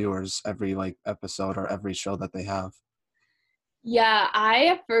of viewers every like episode or every show that they have. Yeah, I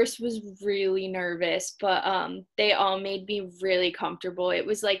at first was really nervous, but they all made me really comfortable. It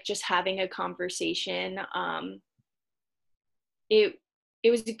was like just having a conversation. It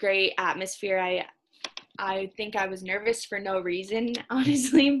it was a great atmosphere. I think I was nervous for no reason,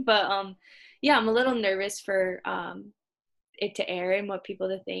 honestly, but yeah, I'm a little nervous for it to air and what people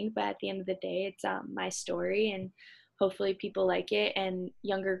to think, but at the end of the day, it's my story, and hopefully people like it and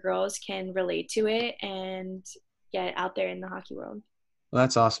younger girls can relate to it and get out there in the hockey world. Well,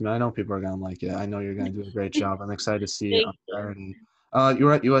 that's awesome. I know people are going to like it. I know you're going to do a great job. I'm excited to see it Thank on Saturday. You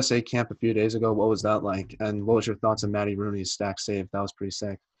were at USA camp a few days ago. What was that like? And what was your thoughts on Maddie Rooney's stack save? That was pretty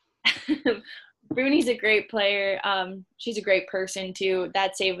sick. you. Bruni's a great player. She's a great person too.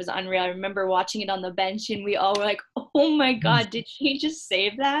 That save was unreal. I remember watching it on the bench, and we all were like, "Oh my God, did she just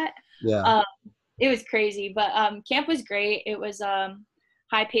save that?" Yeah. Um, it was crazy, but camp was great. It was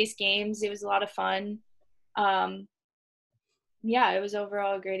high-paced games. It was a lot of fun. Um, yeah, it was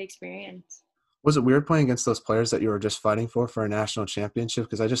overall a great experience. Was it weird playing against those players that you were just fighting for a national championship?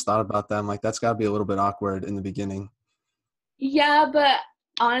 Because I just thought about them. Like, that's got to be a little bit awkward in the beginning. Yeah, but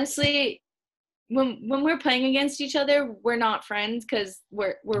honestly, when we're playing against each other, we're not friends because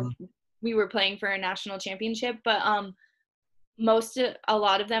Mhm. we were playing for a national championship. But a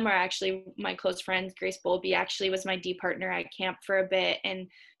lot of them are actually my close friends. Grace Bolby actually was my D partner at camp for a bit, and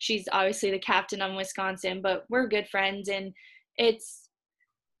she's obviously the captain on Wisconsin. But we're good friends, and it's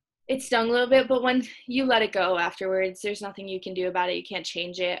it stung a little bit. But when you let it go afterwards, there's nothing you can do about it. You can't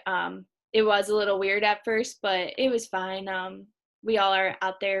change it. It was a little weird at first, but it was fine. We all are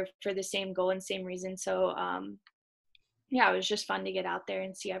out there for the same goal and same reason. So yeah, it was just fun to get out there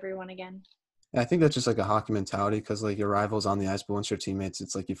and see everyone again. And I think that's just like a hockey mentality because like your rivals on the ice, but once your teammates,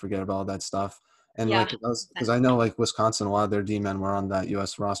 it's like you forget about all that stuff. And Yeah. like because I know like Wisconsin, a lot of their D men were on that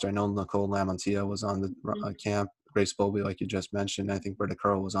U.S. roster. I know Nicole Lamontia was on the camp. Grace Bobby, like you just mentioned. I think Britta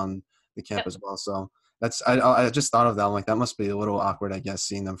Curl was on the camp Yep. as well. So that's I just thought of that. I'm like that must be a little awkward, I guess,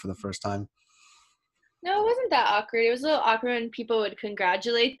 seeing them for the first time. No, it wasn't that awkward. It was a little awkward when people would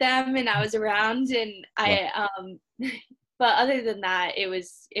congratulate them and I was around, and Yeah. but other than that, it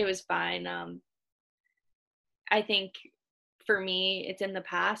was fine. I think for me, it's in the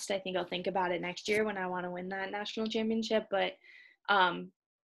past. I think I'll think about it next year when I want to win that national championship. But um,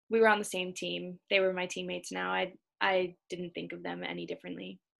 we were on the same team. They were my teammates now. I didn't think of them any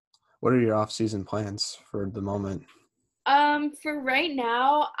differently. What are your off-season plans for the moment? For right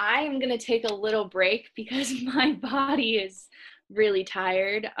now, I am gonna take a little break because my body is really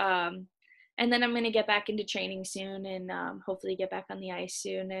tired. And then I'm gonna get back into training soon and hopefully get back on the ice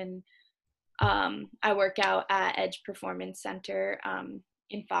soon. And I work out at Edge Performance Center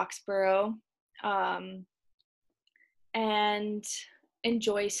in Foxborough, um, and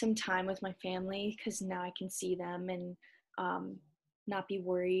enjoy some time with my family because now I can see them and um, not be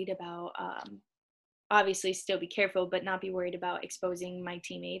worried about obviously still be careful, but not be worried about exposing my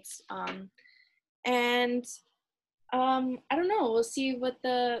teammates. And I don't know. We'll see what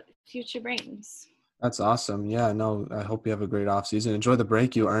the future brings. That's awesome. Yeah, no, I hope you have a great off season. Enjoy the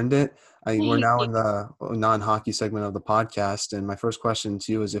break. You earned it. We're Thank now you. in the non-hockey segment of the podcast. And my first question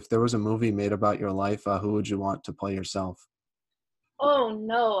to you is if there was a movie made about your life, who would you want to play yourself? Oh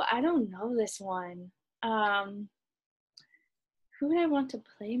no, I don't know this one. Um, who would I want to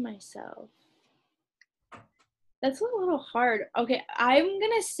play myself? That's a little hard. Okay, I'm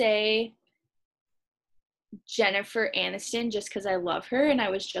gonna say Jennifer Aniston just because I love her and I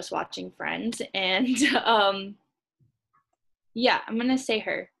was just watching Friends and yeah, I'm gonna say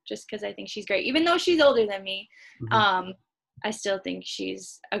her just because I think she's great. Even though she's older than me, Mhm. um, I still think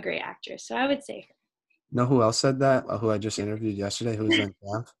she's a great actress. So I would say Know who else said that? Who I just interviewed yesterday, who was in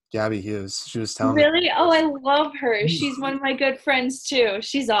camp? Gabby Hughes. She was her. telling me Really? Oh, I love her. She's one of my good friends too.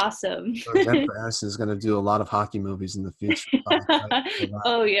 She's awesome. Jennifer Aniston is going to do a lot of hockey movies in the future. So I'm excited for that.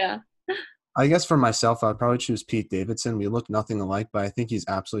 Oh yeah. I guess for myself, I'd probably choose Pete Davidson. We look nothing alike, but I think he's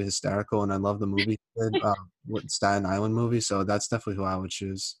absolutely hysterical, and I love the movie he did, with Staten Island movie. So that's definitely who I would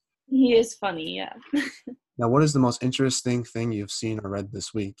choose. He is funny, yeah. Now, what is the most interesting thing you've seen or read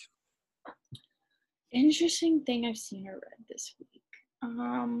this week? Interesting thing I've seen or read this week.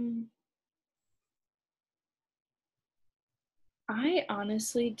 I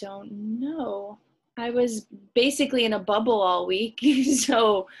honestly don't know. I was basically in a bubble all week,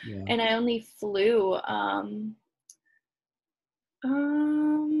 so Yeah. and I only flew. Um,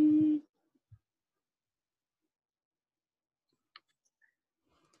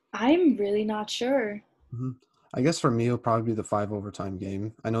 I'm really not sure. Mhm. I guess for me, it'll probably be the 5 overtime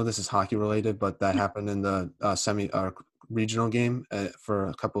game. I know this is hockey related, but that happened in the regional game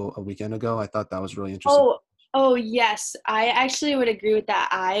for a weekend ago. I thought that was really interesting. Oh, oh yes. I actually would agree with that.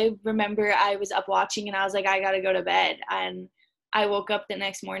 I remember I was up watching and I was like, I gotta go to bed. And I woke up the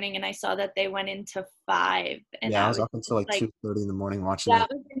next morning and I saw that they went into five, and Yeah, I I was was up until just like like, 2:30 in the morning watching that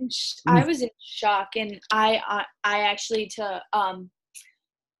it. was I was in shock. And I actually to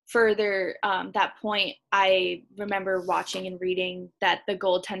further that point, I remember watching and reading that the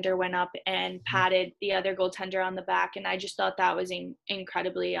goaltender went up and patted the other goaltender on the back, and I just thought that was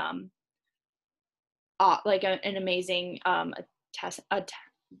incredibly like an amazing test.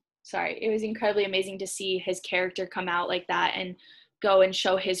 Sorry, it was incredibly amazing to see his character come out like that and go and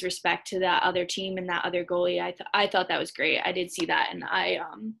show his respect to that other team and that other goalie. I thought that was great. I did see that, and I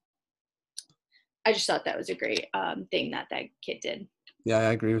just thought that was a great thing that that kid did. Yeah,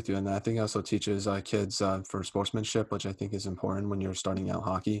 I agree with you on that. I think it also teaches kids for sportsmanship, which I think is important when you're starting out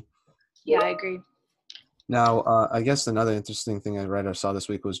hockey. Yeah, I agree. Now, I guess another interesting thing I read or saw this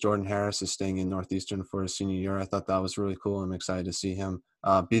week was Jordan Harris is staying in Northeastern for his senior year. I thought that was really cool. I'm excited to see him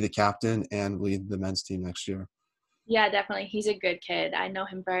be the captain and lead the men's team next year. Yeah, definitely. He's a good kid. I know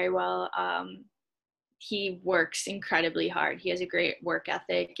him very well. He works incredibly hard. He has a great work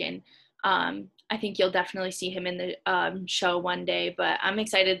ethic, and I think you'll definitely see him in the show one day. But I'm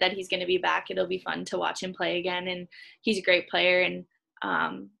excited that he's going to be back. It'll be fun to watch him play again, and he's a great player, and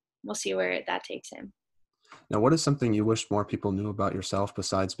we'll see where that takes him. Now, what is something you wish more people knew about yourself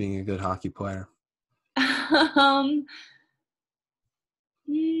besides being a good hockey player? um,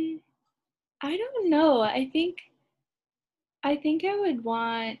 mm, I don't know. I think I would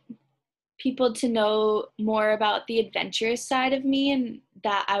want people to know more about the adventurous side of me, and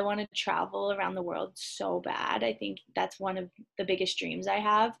that I want to travel around the world so bad. I think that's one of the biggest dreams I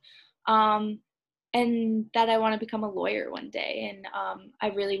have. Um, and that I want to become a lawyer one day. And I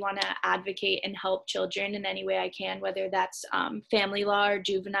really want to advocate and help children in any way I can, whether that's family law or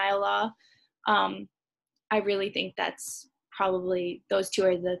juvenile law. Um, I really think that's probably those two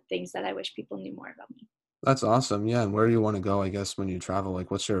are the things that I wish people knew more about me. That's awesome. Yeah, and where do you want to go? I guguess when you travel,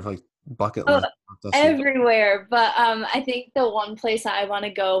 like, what's your like bucket Oh, list destination? everywhere. But I think the one place I want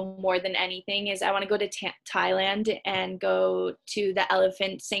to go more than anything is I want to go to Thailand and go to the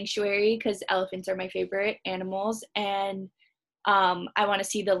elephant sanctuary because elephants are my favorite animals. And I want to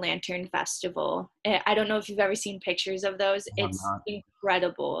see the Lantern Festival. I don't know if you've ever seen pictures of those. I'm It's not.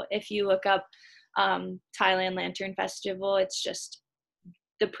 incredible. If you look up Thailand Lantern Festival, it's just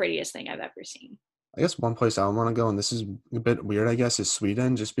the prettiest thing I've ever seen. I guess one place I want to go, and this is a bit weird, I guess, is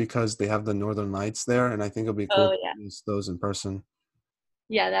Sweden, just because they have the Northern Lights there, and I think it'll be cool Oh, to yeah. use those in person.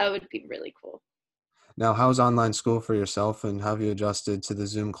 Yeah, that would be really cool. Now, how's online school for yourself, and how have you adjusted to the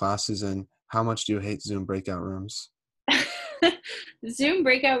Zoom classes, and how much do you hate Zoom breakout rooms? Zoom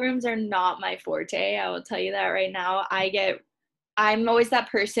breakout rooms are not my forte. I will tell you that right now. I'm always that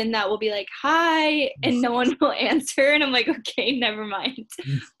person that will be like, "Hi," and no one will answer, and I'm like, "Okay, never mind."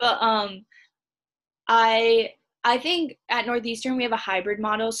 But I I think at Northeastern we have a hybrid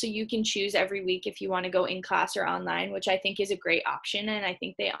model, so you can choose every week if you want to go in class or online, which I think is a great option, and I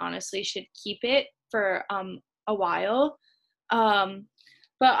think they honestly should keep it for a while. Um,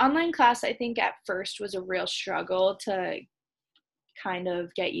 but online class, I think at first was a real struggle to kind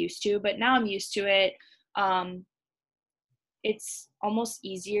of get used to, but now I'm used to it. Um, it's almost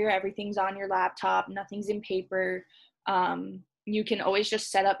easier. Everything's on your laptop, nothing's in paper. You can always just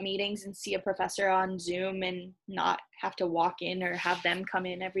set up meetings and see a professor on Zoom and not have to walk in or have them come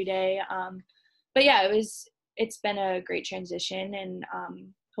in every day. But yeah, it's been a great transition, and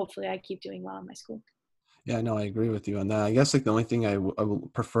hopefully I keep doing well in my school. Yeah, no, I agree with you on that. I guess like the only thing I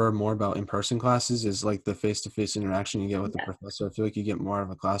would prefer more about in-person classes is like the face-to-face interaction you get with the Yeah. professor. I feel like you get more of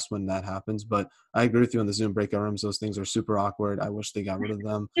a class when that happens. But I agree with you on the Zoom breakout rooms. Those things are super awkward. I wish they got rid of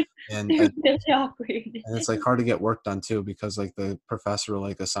them. And They're really awkward. and it's like hard to get work done too because like the professor will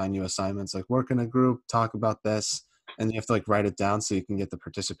like assign you assignments like work in a group, talk about this, and you have to like write it down so you can get the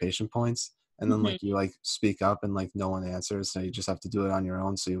participation points. And then Mhm. like you like speak up and like no one answers, so you just have to do it on your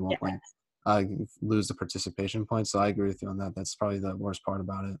own so you Yeah, won't like uh, lose the participation points. So I agree with you on that. That's probably the worst part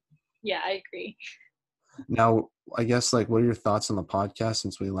about it. yeah, I agree. Now, I guess like what are your thoughts on the podcast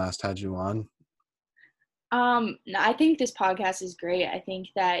since we last had you on? No, I think this podcast is great. I think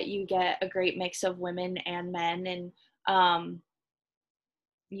that you get a great mix of women and men, and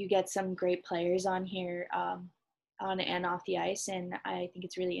you get some great players on here, on and off the ice, and I think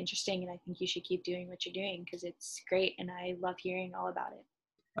it's really interesting, and I think you should keep doing what you're doing because it's great, and I love hearing all about it.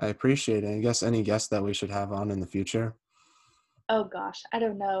 I appreciate it. I guess any guests that we should have on in the future? Oh gosh, I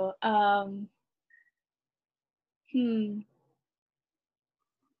don't know. Hmm,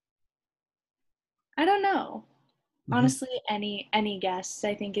 I don't know. Mhm. Honestly, any guests.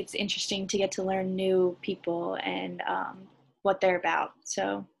 I think it's interesting to get to learn new people and what they're about.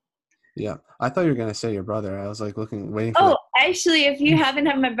 So, Yeah. I thought you were gonna say your brother. I was like waiting for oh, that. actually, if you haven't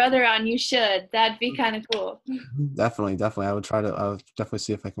had my brother on, you should. That'd be kind of cool. Definitely, definitely. I would definitely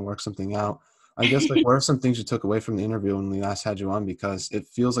see if I can work something out. I guess like what are some things you took away from the interview when we last had you on? Because it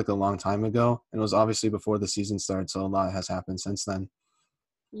feels like a long time ago and it was obviously before the season started, so a lot has happened since then.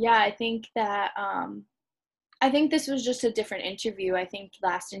 Yeah, I think that I think this was just a different interview. I think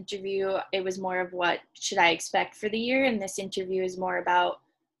last interview it was more of what should I expect for the year, and this interview is more about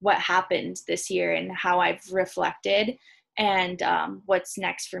what happened this year and how I've reflected and what's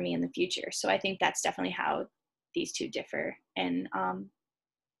next for me in the future. So I think that's definitely how these two differ. And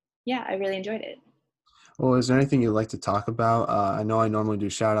yeah, I really enjoyed it. Well, is there anything you'd like to talk about? I know I normally do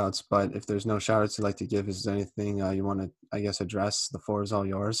shout outs, but if there's no shout outs you'd like to give, is there anything you want to, I guess, address? The floor is all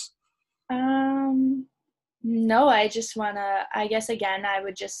yours. Um, no, I just wanna. I guess again, I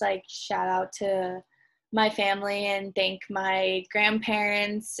would just like shout out to my family and thank my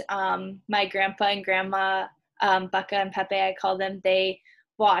grandparents, my grandpa and grandma, Becca and Pepe. I call them. They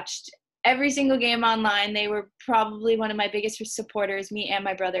watched every single game online. They were probably one of my biggest supporters, me and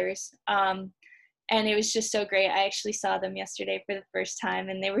my brothers. And it was just so great. I actually saw them yesterday for the first time,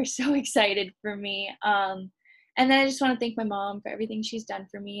 and they were so excited for me. And then I just want to thank my mom for everything she's done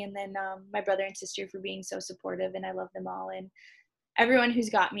for me, and then my brother and sister for being so supportive, and I love them all. And everyone who's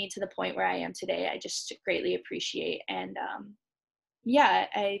got me to the point where I am today, I just greatly appreciate. And yeah,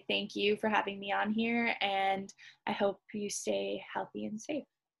 I thank you for having me on here, and I hope you stay healthy and safe.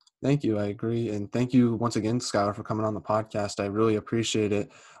 Thank you. I agree. And thank you once again, Skylar, for coming on the podcast. I really appreciate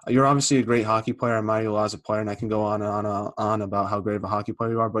it. You're obviously a great hockey player. I admire you a lot as a player, and I can go on and on about how great of a hockey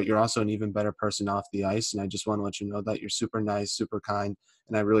player you are, but you're also an even better person off the ice. And I just want to let you know that you're super nice, super kind,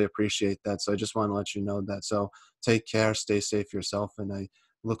 and I really appreciate that. So I just want to let you know that. So take care, stay safe yourself, and I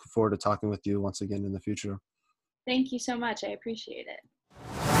look forward to talking with you once again in the future. Thank you so much. I appreciate it.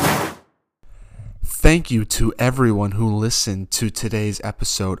 Thank you to everyone who listened to today's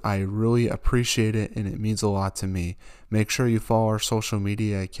episode. I really appreciate it and it means a lot to me. Make sure you follow our social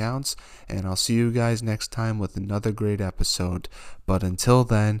media accounts and I'll see you guys next time with another great episode. But until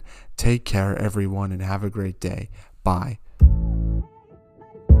then, take care everyone and have a great day. Bye.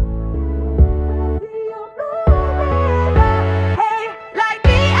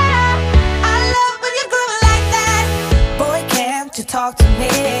 To talk to me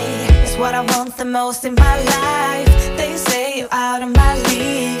is what I want the most in my life. They say you're out of my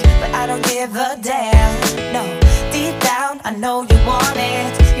league, but I don't give a damn. No, deep down I know you want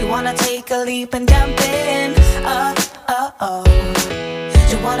it. You wanna take a leap and jump in.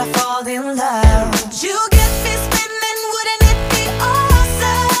 You wanna fall in love. You